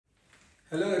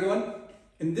Hello everyone.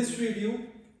 In this video,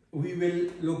 we will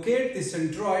locate the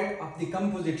centroid of the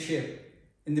composite shape.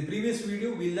 In the previous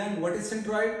video, we learned what is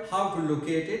centroid, how to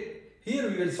locate it.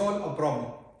 Here we will solve a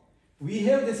problem. We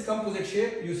have this composite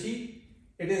shape. You see,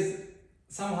 it is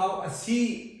somehow a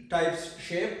C-type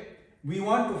shape. We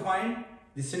want to find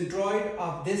the centroid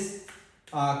of this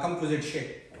composite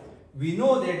shape. We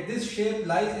know that this shape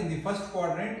lies in the first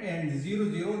quadrant and the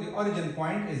 0, 0, the origin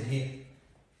point is here.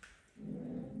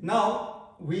 Now,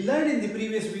 we learned in the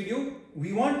previous video,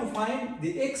 we want to find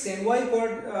the x and y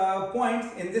points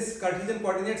in this Cartesian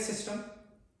coordinate system,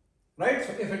 right?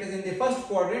 So if it is in the first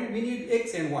quadrant, we need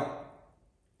x and y,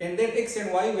 and that x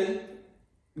and y will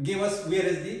give us where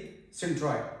is the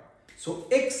centroid. So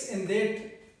x in that,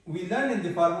 we learned in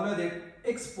the formula that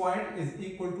x point is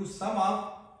equal to sum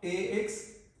of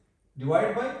ax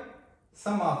divided by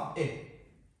sum of a,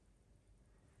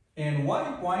 and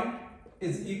y point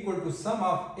is equal to sum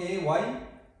of ay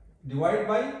divided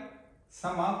by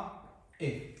sum of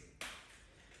a.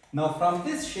 Now from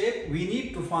this shape we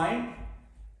need to find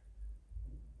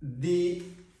the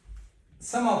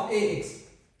sum of ax.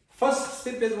 First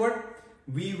step is what?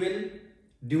 We will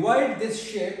divide this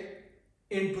shape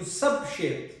into sub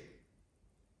shapes,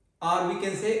 or we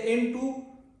can say into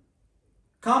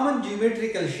common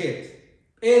geometrical shapes,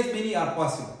 as many are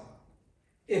possible.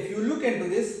 If you look into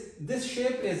this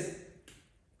shape is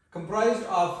comprised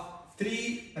of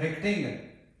three rectangles.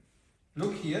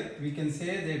 Look here, we can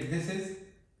say that this is,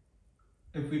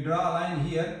 if we draw a line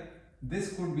here,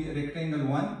 this could be rectangle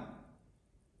 1.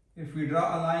 If we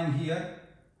draw a line here,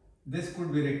 this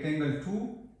could be rectangle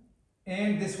 2,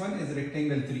 and this one is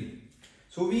rectangle 3.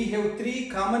 So we have three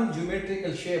common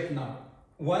geometrical shapes now,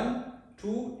 1,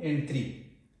 2 and 3,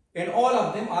 and all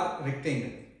of them are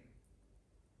rectangles.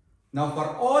 Now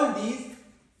for all these,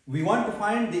 we want to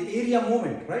find the area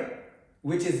moment, right?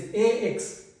 Which is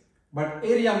ax, but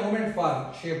area moment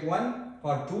for shape 1,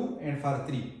 for 2 and for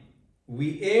 3.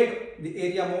 We add the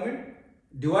area moment,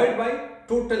 divide by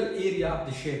total area of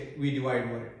the shape, we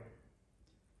divide by it.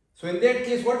 So in that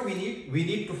case, what we need? We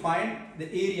need to find the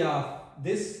area of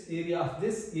this, area of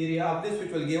this, area of this,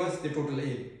 which will give us the total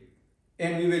area.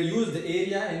 And we will use the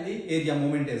area and the area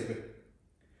moment as well.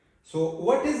 So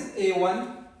what is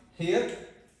A1 here?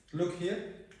 Look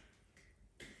here.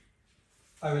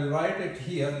 I will write it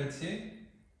here, let's say.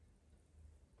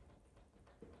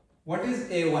 What is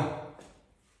A1?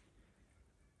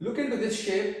 Look into this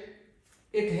shape.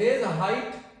 It has a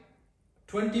height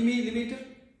 20 millimeter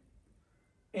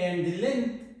and the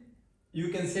length, you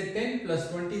can say 10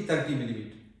 plus 20, 30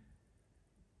 millimeter.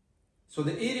 So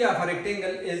the area of a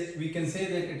rectangle is, we can say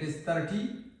that it is 30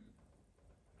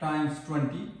 times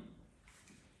 20.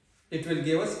 It will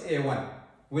give us A1,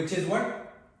 which is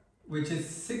what? Which is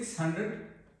 600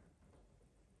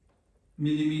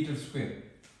 millimeter square.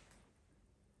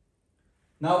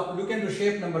 Now look into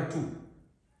shape number 2.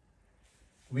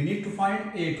 We need to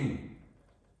find A2.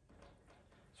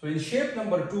 So in shape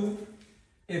number 2,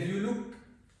 if you look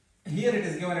here, it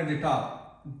is given at the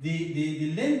top.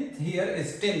 The length here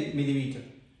is 10 millimeter.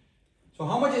 So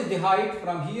how much is the height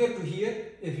from here to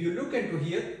here? If you look into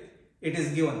here, it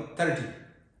is given 30.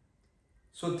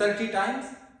 So 30 times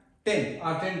 10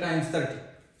 or 10 times 30,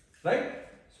 right?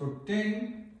 So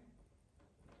 10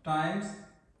 times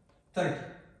 30.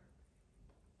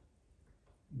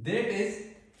 That is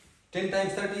 10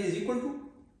 times 30 is equal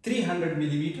to 300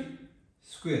 millimeter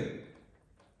square.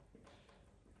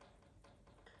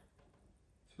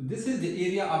 So this is the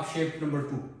area of shape number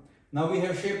 2. Now we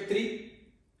have shape 3.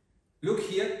 Look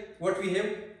here, what we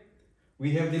have?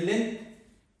 We have the length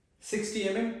 60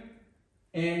 mm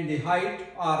and the height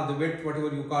or the width,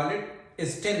 whatever you call it,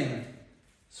 is 10 mm.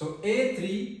 So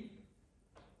A3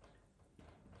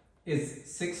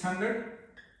 is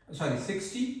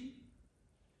 60,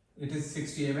 it is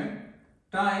 60 mm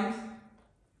times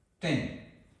 10,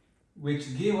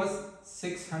 which gave us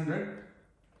 600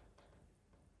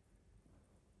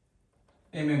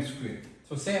 mm square.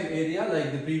 So same area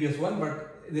like the previous one,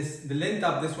 but the length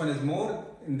of this one is more,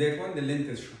 in that one the length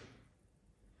is short.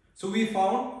 So we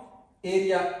found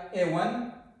area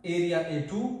A1, area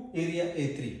A2, area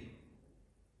A3.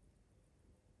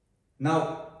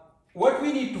 Now what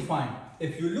we need to find,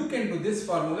 if you look into this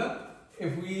formula,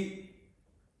 if we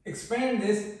expand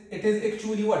this, it is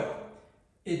actually what?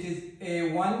 It is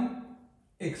A1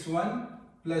 x1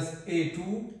 plus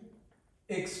A2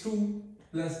 x2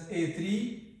 plus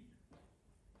A3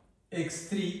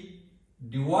 x3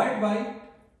 divided by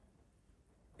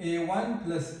A1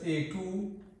 plus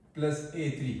A2 plus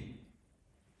A3.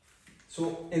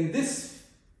 So in this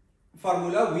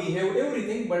formula we have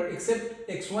everything but except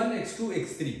x1, x2,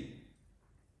 x3.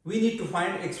 we need to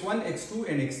find x1, x2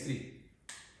 and x3.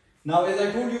 Now as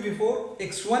I told you before,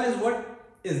 x1 is what?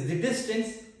 Is the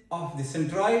distance of the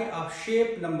centroid of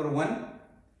shape number 1,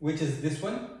 which is this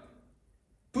one,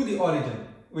 to the origin,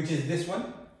 which is this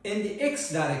one, in the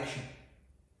x direction.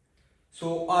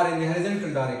 So, or in the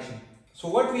horizontal direction. So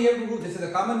what we have to do, this is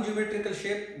a common geometrical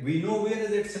shape. We know where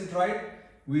is its centroid.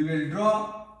 We will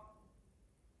draw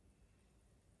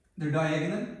the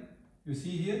diagonal, you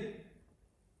see here.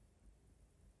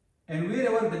 And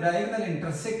wherever the diagonal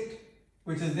intersect,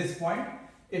 which is this point,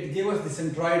 it gave us the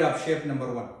centroid of shape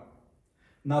number 1.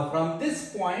 Now from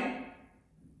this point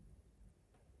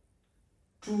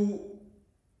to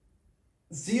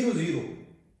 0, 0,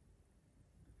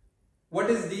 what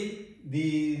is the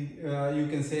you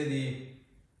can say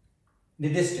the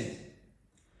distance?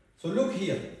 So look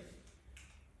here,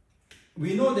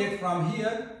 we know that from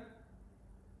here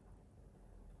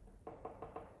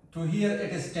to here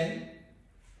it is 10,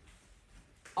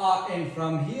 and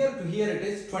from here to here it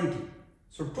is 20.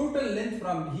 So total length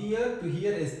from here to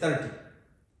here is 30.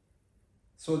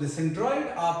 So the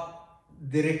centroid of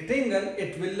the rectangle,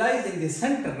 it will lie in the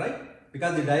center, right?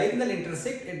 Because the diagonal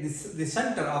intersect at the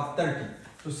center of 30.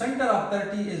 So center of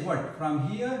 30 is what? From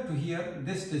here to here,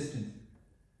 this distance.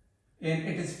 And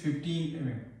it is 15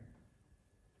 mm.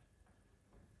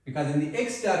 Because in the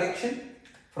x direction,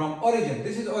 from origin,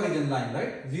 this is origin line,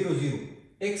 right? 0, 0.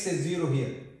 X is 0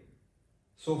 here.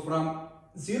 So from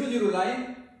 0, 0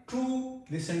 line to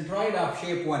the centroid of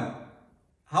shape 1.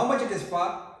 How much it is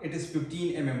far? It is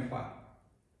 15 mm far.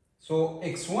 So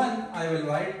x1, I will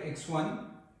write x1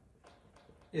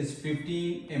 is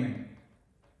 15 mm.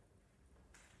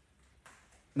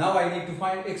 Now I need to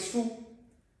find x2.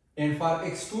 And for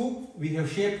x2, we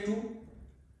have shape 2,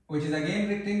 which is again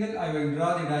rectangle. I will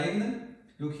draw the diagonal.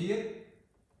 Look here.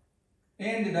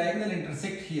 And the diagonal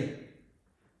intersect here.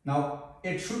 Now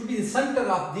it should be the center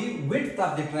of the width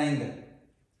of the triangle.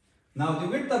 Now the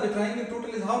width of the triangle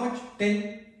total is how much?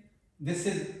 10. This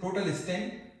is total is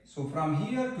 10. So from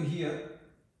here to here,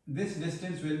 this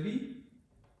distance will be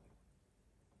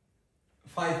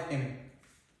 5 mm.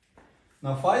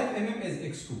 Now 5 mm is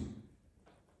x2.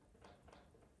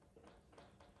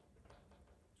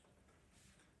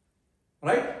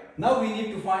 Right? Now we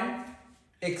need to find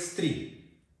x3.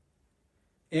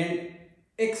 And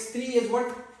x3 is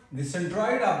what? The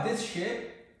centroid of this shape.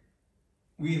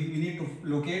 We need to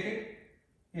locate it.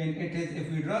 And it is,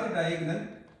 if we draw the diagonal,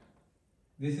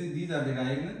 these are the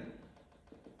diagonal.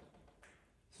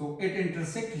 So it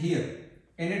intersects here.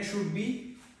 And it should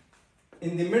be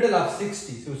in the middle of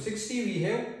 60. So 60 we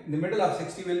have, in the middle of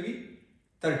 60 will be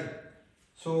 30.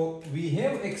 So we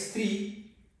have x3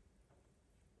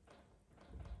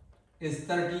 is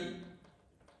 30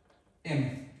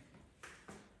 mm.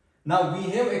 Now we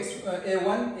have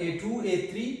a1, a2,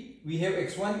 a3, we have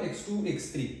x1, x2,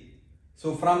 x3.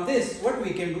 So from this, what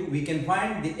we can do, we can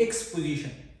find the x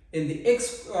position. In the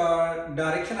x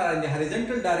direction or in the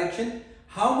horizontal direction,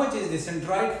 how much is the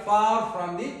centroid far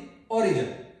from the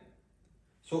origin.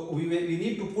 So we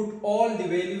need to put all the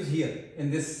values here in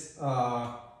this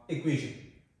equation.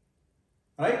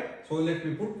 Right? So let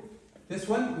me put this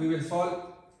one, we will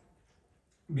solve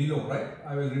below, right?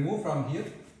 I will remove from here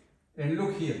and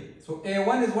look here. So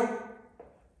A1 is what?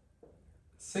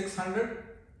 600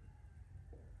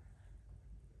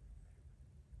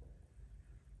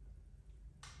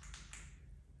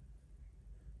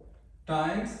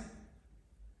 times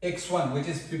x1, which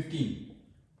is 15,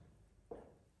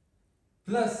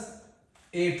 plus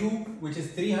A2, which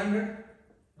is 300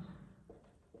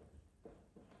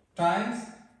 times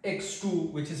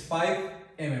x2, which is 5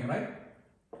 mm, right?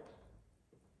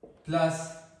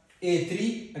 Plus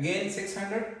A3, again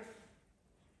 600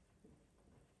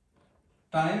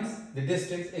 times the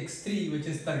distance x3, which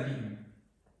is 30 mm.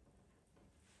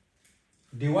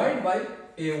 Divide by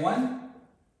A1,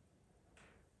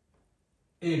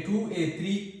 A2,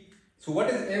 A3. So what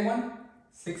is A1?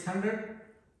 600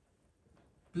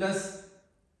 plus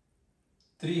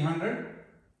 300,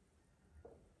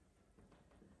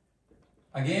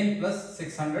 again plus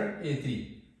 600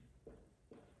 A3.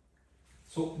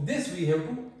 So this we have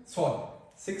to solve.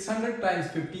 600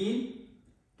 times 15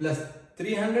 plus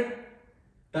 300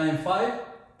 times 5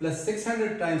 plus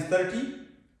 600 times 30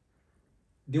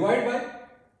 divided by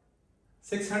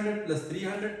 600 plus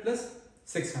 300 plus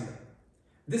 600.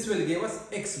 This will give us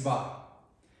x bar.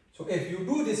 So if you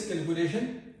do this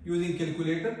calculation using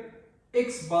calculator,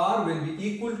 x bar will be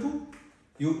equal to,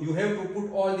 you have to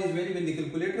put all these values in the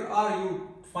calculator, or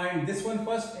you find this one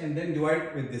first and then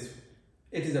divide with this one.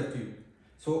 It is up to you.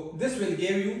 So this will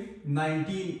give you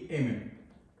 19 mm.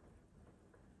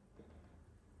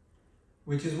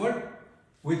 which is what?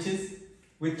 Which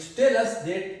tell us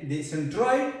that the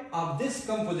centroid of this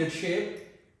composite shape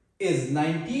is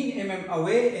 19 mm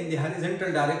away in the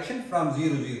horizontal direction from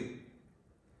 0, 0.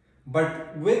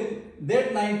 But with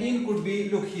that 19 could be,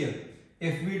 look here,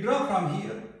 if we draw from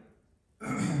here,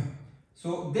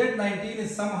 so that 19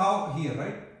 is somehow here,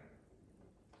 right?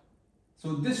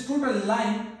 So this total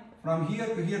line from here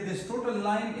to here, this total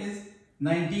line is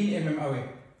 19 mm away.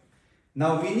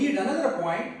 Now we need another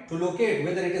point to locate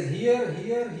whether it is here,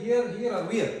 here, here, here or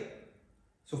where.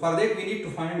 So for that we need to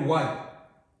find y,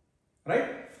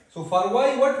 right? So for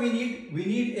y what we need? We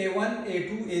need a1,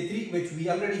 a2, a3 which we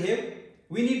already have.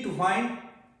 We need to find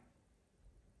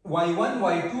y1,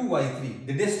 y2, y3.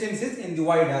 The distances in the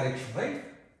y direction, right?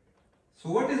 So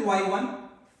what is y1?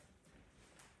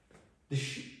 The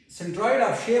centroid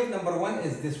of shape number 1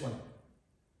 is this one,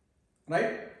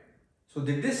 right? So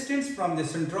the distance from the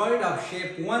centroid of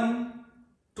shape 1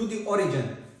 to the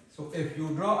origin. So if you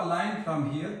draw a line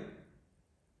from here,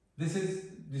 this is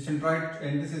the centroid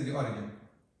and this is the origin.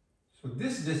 So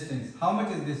this distance, how much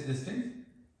is this distance?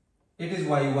 It is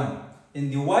y1.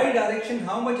 In the y direction,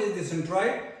 how much is the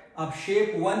centroid of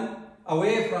shape 1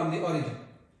 away from the origin?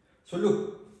 So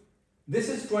look, this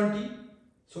is 20.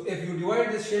 So if you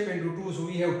divide this shape into 2, so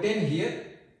we have 10 here,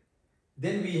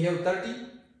 then we have 30,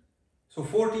 so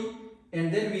 40,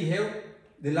 and then we have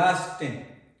the last 10,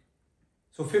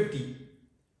 so 50.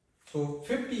 So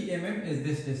 50 mm is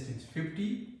this distance,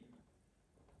 50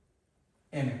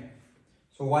 mm.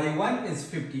 So y1 is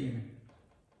 50 mm.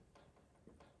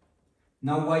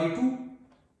 Now y2,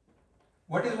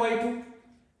 what is y2?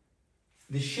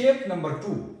 The shape number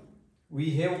 2.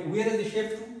 We have, where is the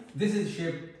shape 2? This is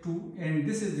shape 2 and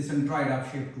this is the centroid of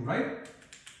shape 2, right?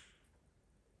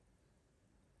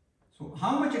 So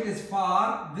how much it is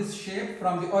far this shape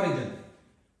from the origin?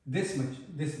 This much,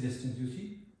 this distance, you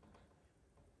see.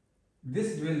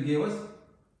 This will give us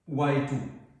y2.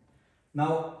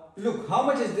 Now look, how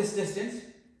much is this distance?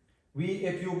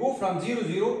 If you go from 0,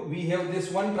 0, we have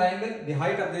this one triangle, the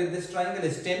height of this triangle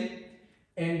is 10,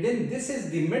 and then this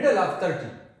is the middle of 30.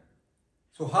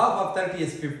 So half of 30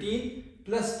 is 15,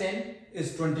 plus 10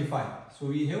 is 25. So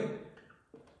we have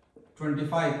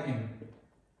 25 mm.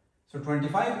 So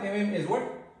 25 mm is what?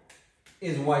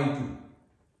 Is y2.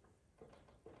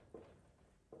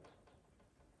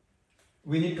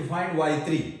 We need to find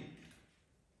y3.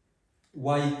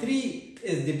 y3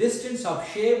 is the distance of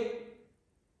shape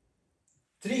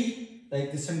 3,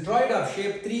 like the centroid of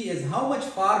shape 3 is how much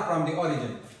far from the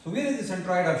origin. So where is the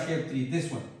centroid of shape 3?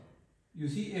 This one. You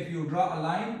see, if you draw a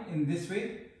line in this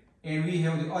way and we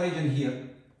have the origin here.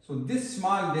 So this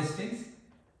small distance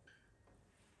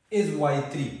is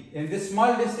y3 and this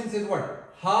small distance is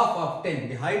what? Half of 10.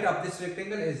 The height of this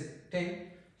rectangle is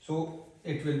 10. So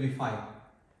it will be 5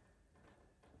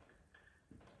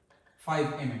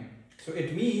 mm. So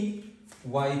it means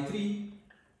y3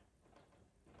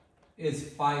 is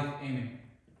 5 mm.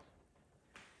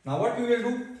 Now what we will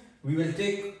do? We will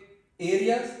take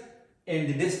areas and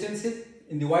the distances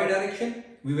in the y direction.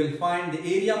 We will find the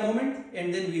area moment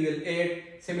and then we will add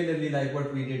similarly like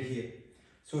what we did here.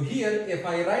 So here if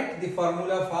I write the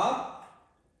formula for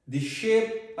the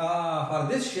shape, for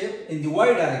this shape in the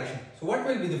y direction. So what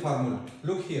will be the formula?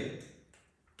 Look here.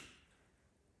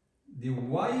 The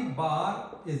y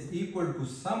bar is equal to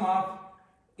sum of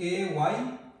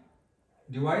ay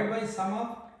divided by sum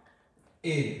of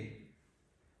a.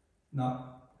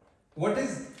 Now what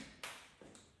is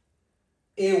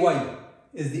ay?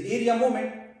 Is the area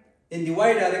moment in the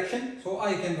y direction. So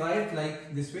I can write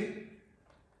like this way: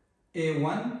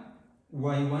 a1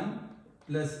 y1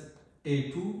 plus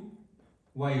a2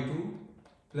 y2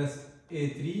 plus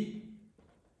a3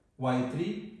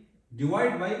 y3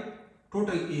 divided by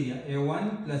total area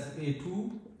a1 plus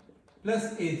a2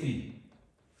 plus a3,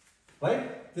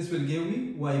 right? This will give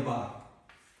me y bar.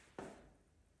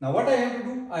 Now what I have to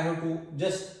do? I have to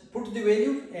just put the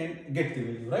value and get the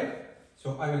value, right?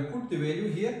 So I will put the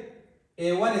value here.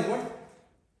 A1 is what?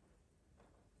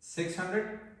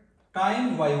 600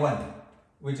 times y1,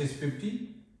 which is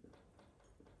 50,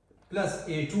 plus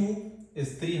a2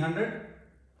 is 300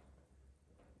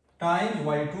 times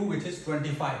y2, which is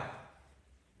 25,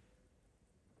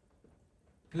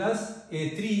 plus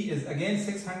a3 is again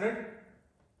 600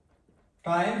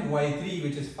 times y3,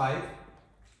 which is 5,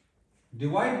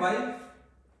 divide by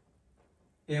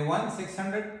a1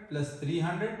 600 plus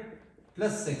 300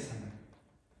 plus 600.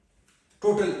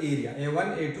 Total area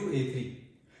a1, a2, a3.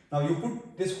 Now you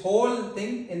put this whole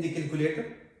thing in the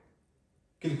calculator,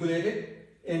 calculate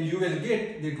it, and you will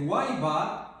get that y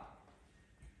bar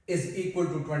is equal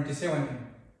to 27 mm.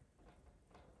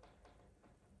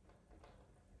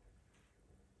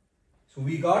 So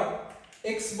we got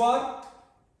x bar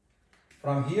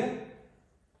from here.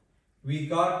 We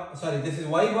got, sorry, this is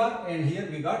y bar, and here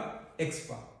we got x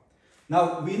bar.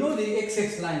 Now we know the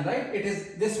xx line, right? It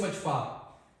is this much far.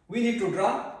 We need to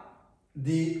draw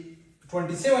the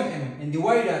 27 mm in the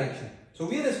y direction. So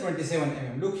where is 27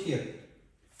 mm? Look here.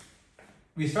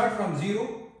 We start from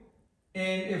 0,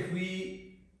 and if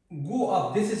we go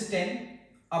up, this is 10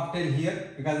 up till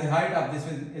here, because the height of this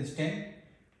is 10,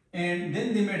 and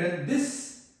then the middle,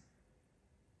 this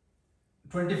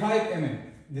 25 mm,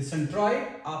 the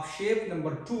centroid of shape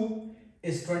number 2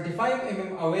 is 25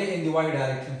 mm away in the y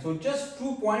direction. So just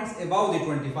 2 points above the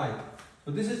 25.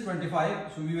 So this is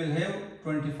 25, so we will have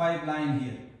 25 line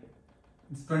here.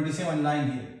 It's 27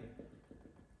 line here,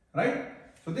 right?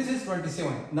 So this is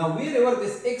 27. Now wherever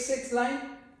this xx line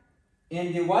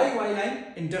and the yy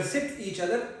line intersect each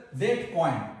other, that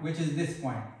point, which is this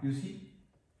point, you see,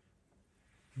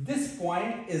 this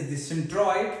point is the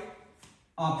centroid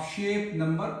of shape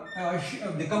number,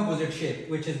 of the composite shape,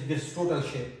 which is this total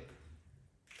shape.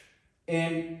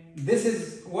 And this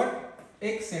is what?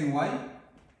 X and y.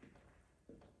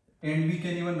 And we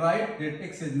can even write that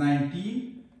x is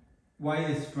 19, y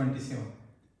is 27.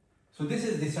 So this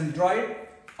is the centroid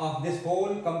of this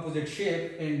whole composite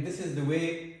shape, and this is the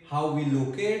way how we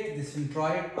locate the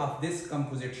centroid of this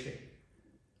composite shape.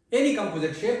 Any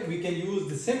composite shape we can use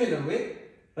the similar way,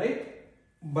 right?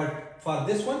 But for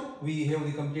this one we have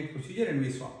the complete procedure and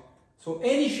we solve. So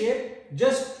any shape,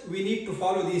 just we need to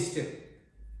follow these steps.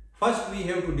 First we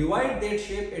have to divide that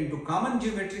shape into common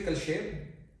geometrical shape,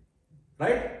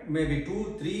 right? Maybe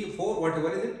 2, 3, 4,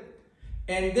 whatever is it.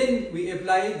 And then we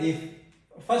apply the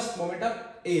first moment of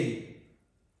area,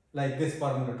 like this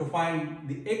formula, to find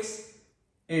the x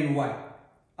and y,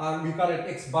 or we call it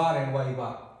x bar and y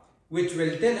bar, which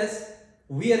will tell us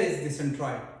where is the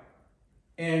centroid.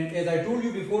 And as I told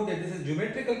you before, that this is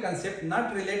geometrical concept,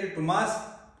 not related to mass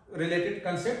related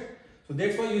concept. So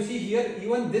that's why you see here,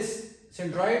 even this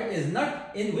centroid is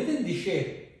not within the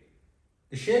shape.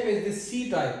 The shape is this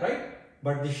C type, right?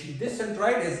 But this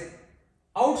centroid is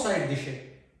outside the shape.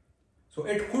 So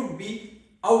it could be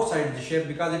outside the shape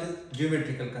because it is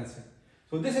geometrical concept.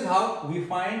 So this is how we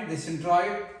find the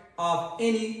centroid of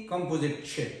any composite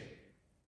shape.